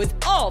up with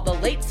all the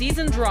late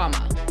season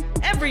drama.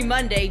 Every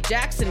Monday,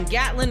 Jackson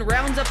Gatlin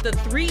rounds up the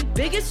 3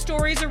 biggest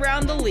stories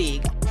around the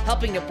league,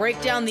 helping to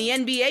break down the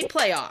NBA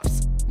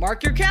playoffs.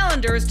 Mark your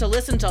calendars to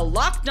listen to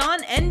Locked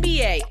On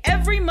NBA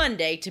every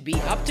Monday to be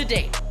up to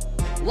date.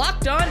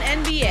 Locked On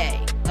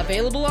NBA,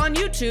 available on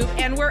YouTube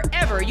and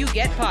wherever you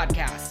get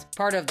podcasts.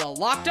 Part of the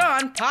Locked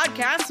On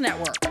Podcast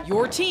Network,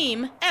 your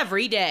team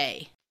every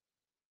day.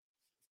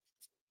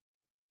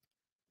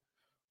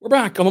 We're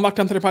back on the Locked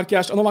On Thunder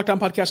podcast, on the Locked On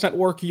Podcast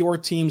Network, your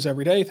teams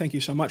every day. Thank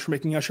you so much for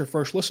making us your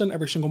first listen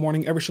every single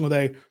morning, every single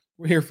day.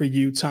 We're here for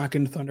you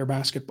talking Thunder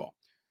basketball.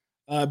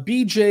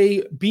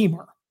 BJ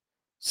Beamer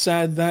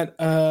said that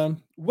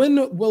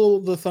when will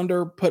the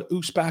Thunder put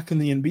Oos back in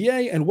the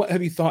NBA, and what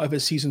have you thought of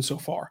his season so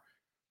far?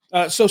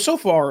 So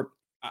far,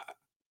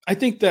 I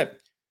think that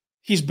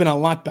he's been a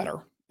lot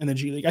better in the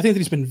G League. I think that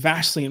he's been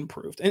vastly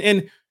improved.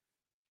 And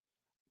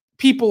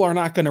people are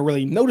not going to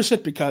really notice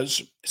it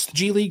because it's the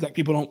G League. Like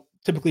people don't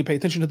typically pay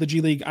attention to the G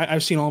League.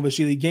 I've seen all of his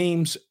G League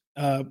games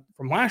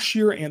from last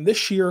year and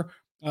this year.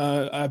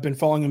 I've been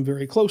following him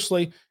very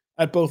closely.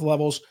 at both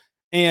levels.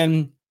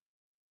 And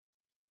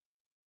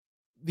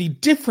the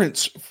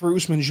difference for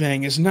Ousmane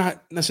Dieng is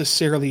not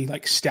necessarily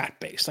like stat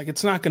based. Like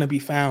it's not going to be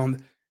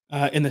found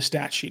in the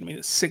stat sheet. I mean,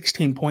 it's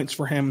 16 points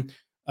for him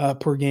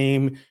per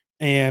game,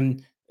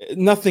 and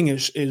nothing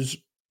is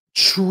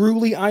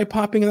truly eye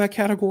popping in that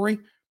category.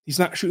 He's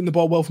not shooting the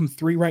ball well from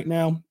three right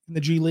now in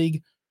the G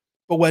League.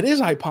 But what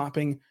is eye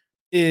popping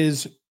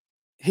is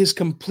his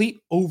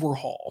complete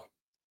overhaul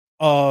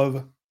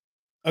of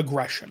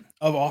aggression,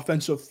 of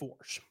offensive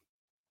force,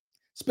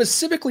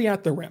 specifically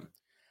at the rim.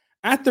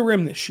 At the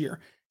rim this year,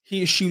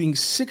 he is shooting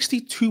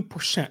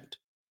 62%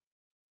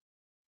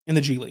 in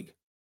the G League.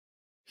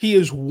 He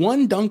is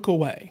one dunk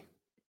away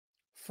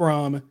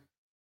from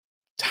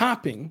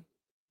topping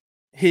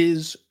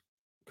his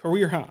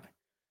career high.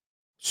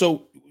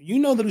 So you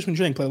know that Ousmane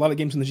Dieng played a lot of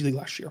games in the G League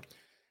last year.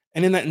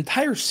 And in that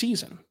entire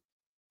season,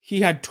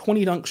 he had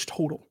 20 dunks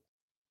total.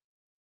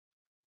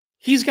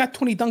 He's got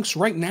 20 dunks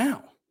right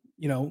now.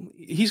 You know,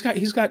 he's got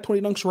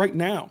 20 dunks right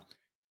now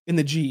in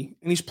the G,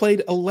 and he's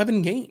played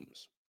 11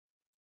 games.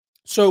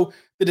 So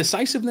the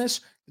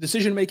decisiveness, the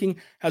decision-making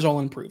has all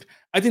improved.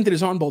 I think that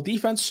his on-ball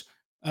defense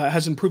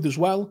has improved as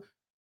well.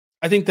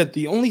 I think that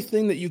the only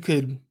thing that you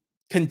could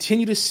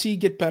continue to see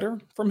get better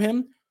from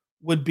him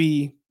would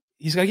be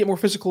he's got to get more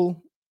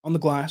physical on the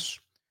glass.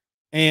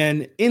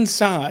 And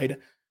inside,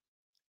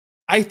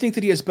 I think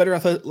that he has better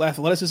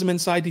athleticism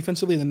inside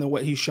defensively than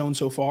what he's shown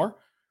so far,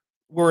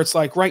 where it's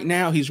like right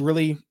now he's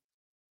really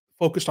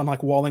focused on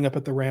like walling up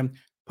at the rim,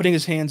 putting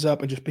his hands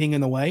up and just being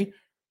in the way.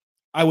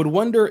 I would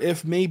wonder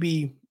if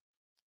maybe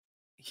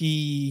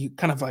he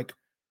kind of like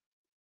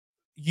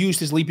used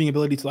his leaping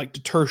ability to like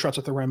deter shots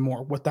at the rim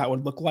more, what that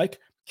would look like.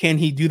 Can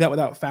he do that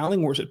without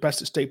fouling, or is it best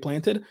to stay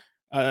planted?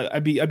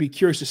 I'd be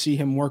curious to see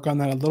him work on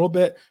that a little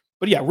bit.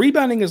 But yeah,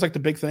 rebounding is like the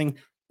big thing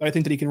that I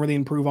think that he can really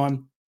improve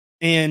on,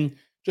 and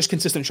just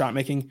consistent shot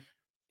making.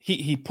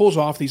 He pulls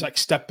off these like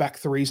step back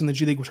threes in the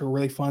G League, which are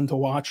really fun to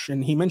watch.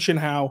 And he mentioned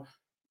how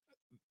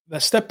the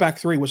step back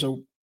three was a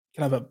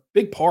kind of a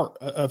big part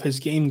of his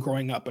game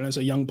growing up and as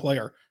a young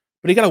player.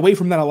 But he got away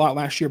from that a lot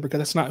last year because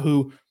that's not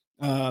who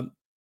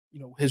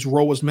his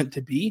role was meant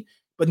to be.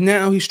 But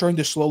now he's starting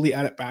to slowly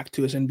add it back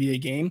to his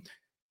NBA game.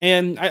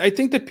 And I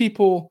think that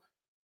people,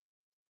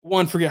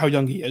 one, forget how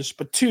young he is,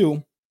 but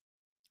two,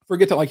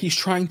 forget that like he's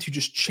trying to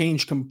just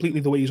change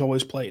completely the way he's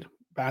always played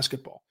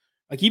basketball.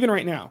 Like even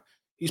right now,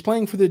 he's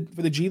playing for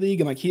the G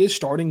League and like he is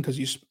starting because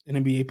he's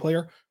an NBA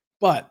player,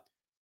 but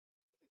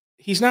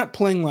he's not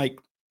playing like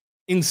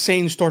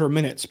insane starter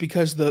minutes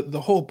because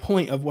the whole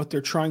point of what they're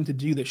trying to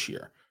do this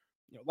year.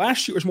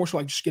 Last year was more so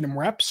like just get him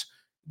reps.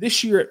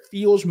 This year it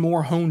feels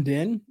more honed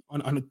in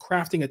on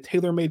crafting a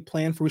tailor-made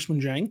plan for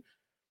Ousmane Dieng,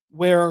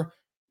 where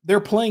they're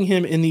playing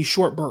him in these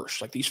short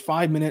bursts, like these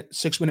 5-minute,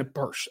 6-minute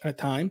bursts at a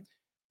time,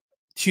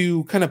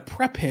 to kind of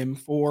prep him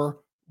for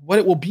what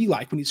it will be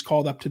like when he's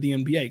called up to the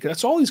NBA. Because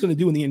that's all he's going to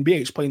do in the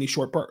NBA is play in these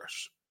short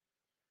bursts.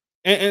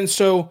 And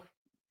so,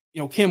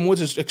 Cam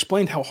Woods has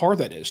explained how hard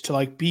that is to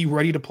like be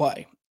ready to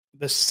play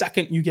the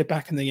second you get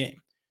back in the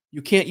game.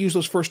 You can't use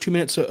those first 2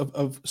 minutes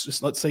of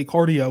let's say,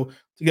 cardio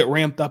to get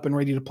ramped up and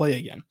ready to play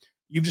again.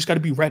 You've just got to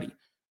be ready.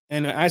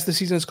 And as the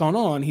season has gone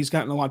on, he's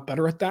gotten a lot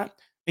better at that.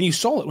 And you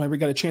saw it whenever he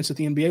got a chance at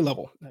the NBA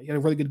level. He had a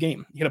really good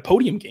game. He had a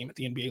podium game at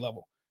the NBA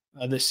level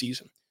this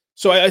season.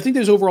 So I think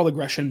there's overall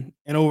aggression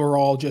and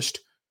overall just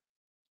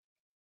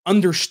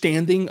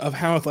understanding of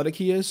how athletic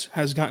he is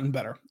has gotten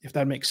better, if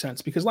that makes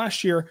sense. Because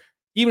last year,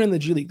 even in the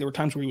G League, there were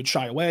times where he would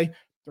shy away.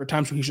 There were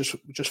times where he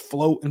just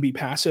float and be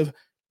passive.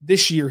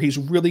 This year, he's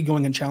really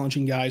going and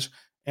challenging guys.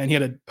 And he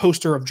had a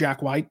poster of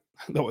Jack White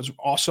that was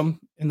awesome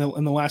in the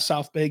last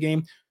South Bay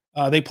game.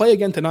 They play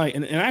again tonight,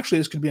 and actually,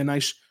 this could be a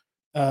nice,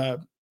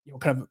 kind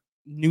of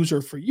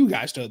newser for you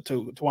guys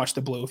to watch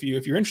the Blue if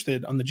you're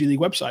interested on the G League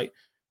website.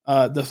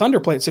 The Thunder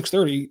play at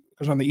 6:30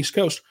 because on the East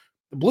Coast.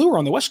 The Blue are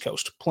on the West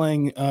Coast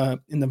playing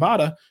in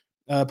Nevada,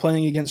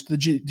 playing against the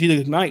G League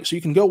Ignite. So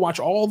you can go watch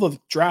all the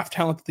draft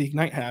talent that the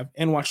Ignite have,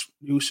 and watch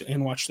News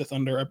and watch the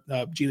Thunder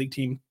G League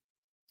team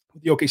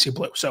with the OKC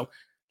Blue. So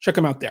check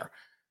them out there.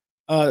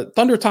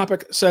 Thunder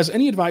Topic says,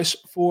 any advice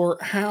for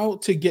how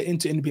to get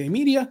into NBA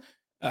media?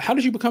 How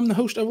did you become the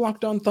host of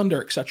Locked On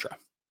Thunder, etc.?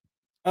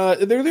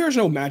 There's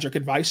no magic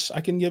advice I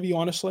can give you,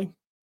 honestly.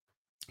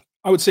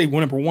 I would say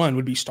number one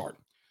would be start.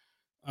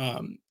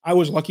 I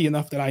was lucky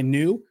enough that I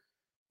knew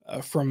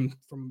from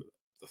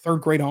the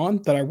third grade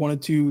on that I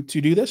wanted to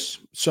do this.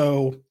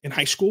 So in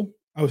high school,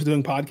 I was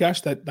doing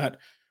podcasts that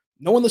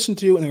no one listened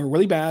to, and they were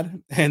really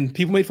bad, and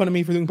people made fun of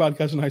me for doing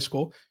podcasts in high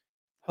school.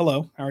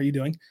 Hello, how are you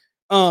doing?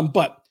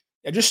 But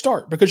yeah, just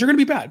start, because you're going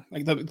to be bad.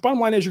 Like the bottom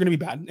line is you're going to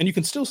be bad, and you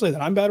can still say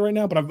that I'm bad right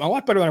now, but I'm a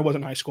lot better than I was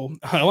in high school,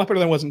 a lot better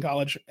than I was in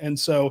college. And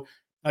so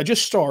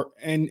just start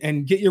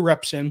and get your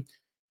reps in.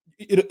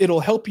 It'll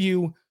help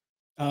you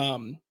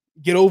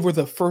get over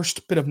the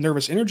first bit of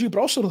nervous energy, but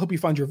also to help you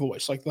find your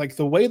voice. Like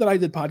the way that I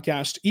did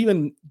podcast,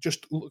 even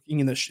just looking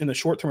in the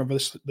short term of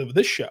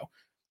this show,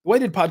 the way I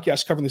did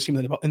podcast covering this team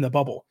in the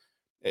bubble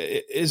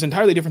is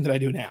entirely different than I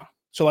do now.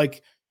 So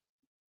like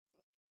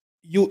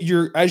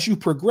you're as you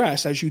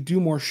progress, as you do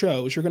more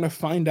shows, you're going to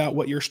find out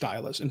what your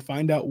style is and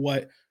find out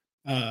what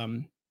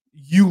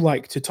you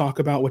like to talk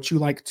about, what you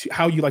like to,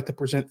 how you like to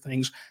present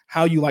things,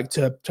 how you like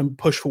to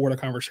push forward a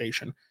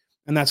conversation,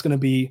 and that's going to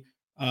be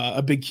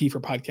a big key for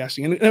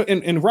podcasting.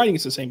 And writing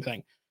is the same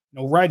thing.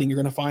 Writing, you're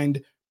going to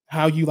find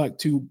how you like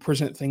to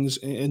present things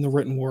in the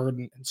written word,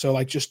 and so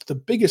like just the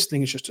biggest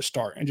thing is just to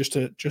start and just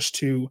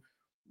to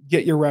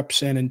get your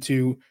reps in and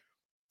to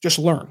just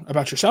learn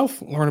about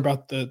yourself, learn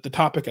about the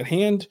topic at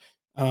hand,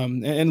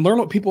 and learn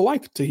what people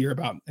like to hear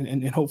about,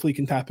 and hopefully you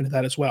can tap into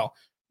that as well.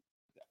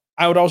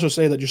 I would also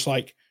say that just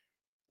like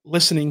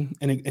listening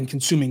and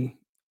consuming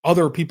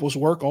other people's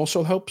work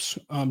also helps.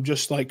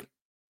 Just like,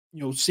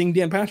 seeing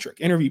Dan Patrick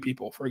interview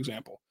people, for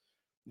example,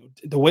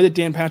 the way that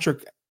Dan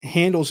Patrick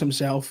handles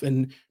himself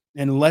and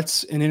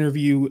lets an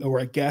interview or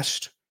a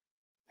guest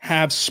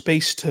have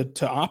space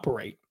to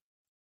operate.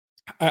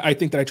 I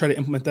think that I try to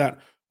implement that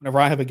whenever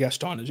I have a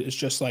guest on. It's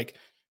just like,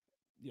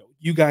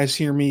 you guys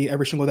hear me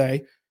every single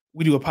day.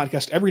 We do a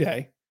podcast every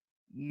day.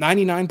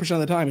 99% of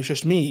the time, it's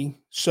just me.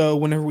 So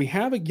whenever we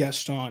have a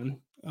guest on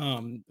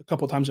a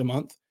couple of times a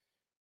month,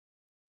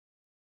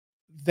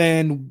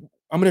 then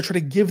I'm going to try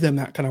to give them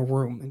that kind of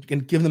room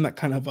and give them that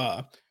kind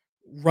of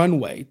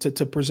runway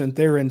to present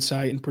their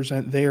insight and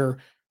present their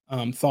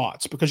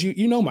thoughts, because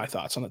you know my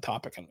thoughts on the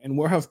topic, and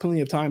we'll have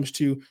plenty of times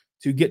to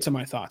get to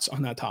my thoughts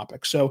on that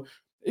topic. So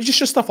it's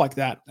just stuff like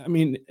that. I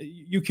mean,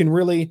 you can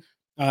really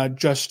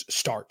just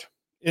start.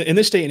 In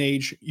this day and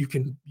age, you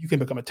can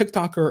become a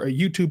TikToker, a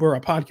YouTuber, a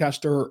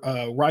podcaster,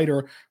 a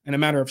writer in a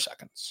matter of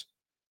seconds.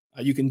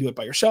 You can do it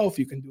by yourself.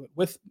 You can do it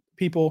with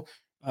people.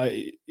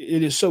 It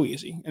is so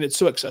easy and it's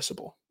so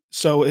accessible.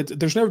 So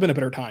there's never been a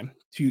better time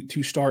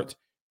to start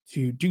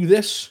to do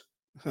this.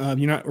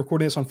 You're not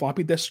recording this on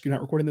floppy disk. You're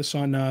not recording this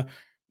on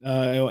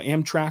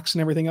Amtraks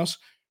and everything else.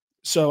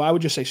 So I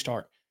would just say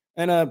start.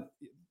 And the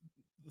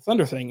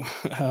Thunder thing,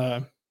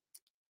 I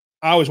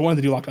always wanted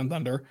to do Locked On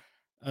Thunder,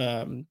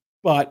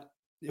 but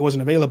it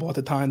wasn't available at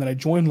the time that I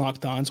joined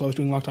Locked On. So I was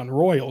doing Locked On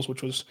Royals,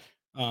 which was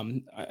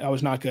I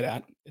was not good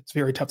at. It's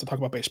very tough to talk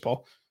about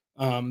baseball.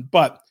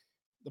 But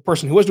the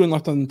person who was doing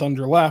Locked On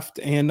Thunder left,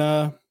 and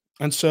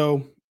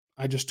so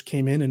I just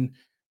came in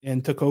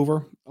and took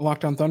over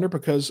Locked On Thunder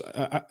because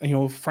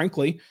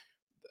frankly,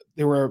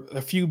 there were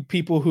a few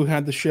people who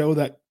had the show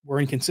that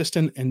were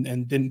inconsistent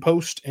and didn't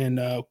post and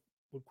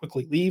would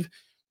quickly leave.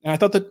 And I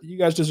thought that you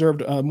guys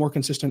deserved a more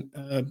consistent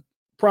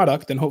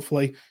product, and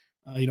hopefully,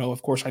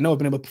 of course, I know I've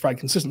been able to provide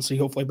consistency.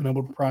 Hopefully, I've been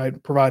able to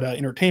provide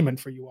entertainment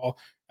for you all,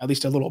 at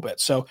least a little bit.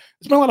 So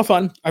it's been a lot of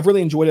fun. I've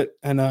really enjoyed it,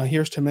 and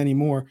here's to many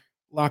more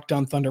Locked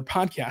On Thunder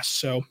podcasts.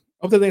 So I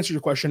hope that answers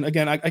your question.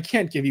 Again, I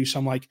can't give you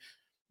some like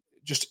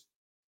just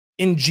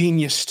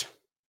ingenious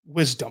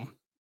wisdom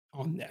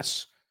on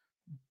this,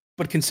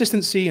 but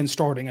consistency and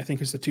starting, I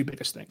think, is the two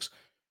biggest things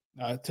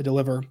to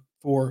deliver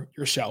for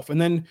yourself. And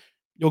then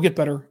you'll get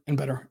better and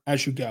better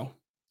as you go.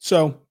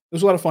 So it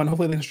was a lot of fun.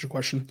 Hopefully that answers your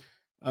question.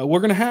 We're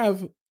going to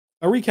have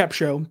a recap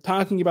show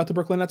talking about the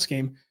Brooklyn Nets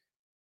game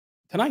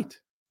tonight.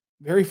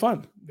 Very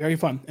fun. Very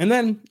fun. And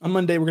then on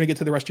Monday, we're going to get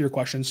to the rest of your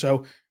questions.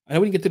 So I know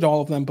we didn't get to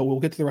all of them, but we'll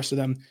get to the rest of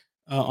them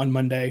on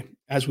Monday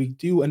as we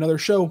do another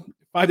show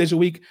 5 days a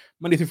week,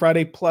 Monday through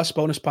Friday, plus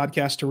bonus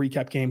podcasts to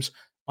recap games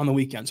on the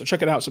weekend. So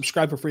check it out.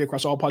 Subscribe for free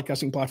across all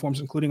podcasting platforms,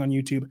 including on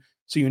YouTube,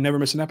 so you never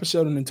miss an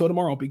episode. And until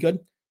tomorrow, be good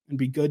and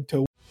be good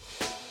to.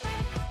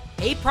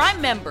 Hey,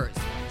 Prime members,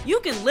 you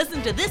can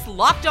listen to this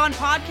Locked On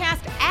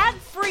podcast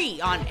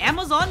ad-free on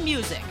Amazon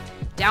Music.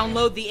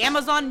 Download the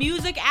Amazon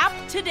Music app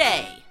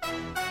today.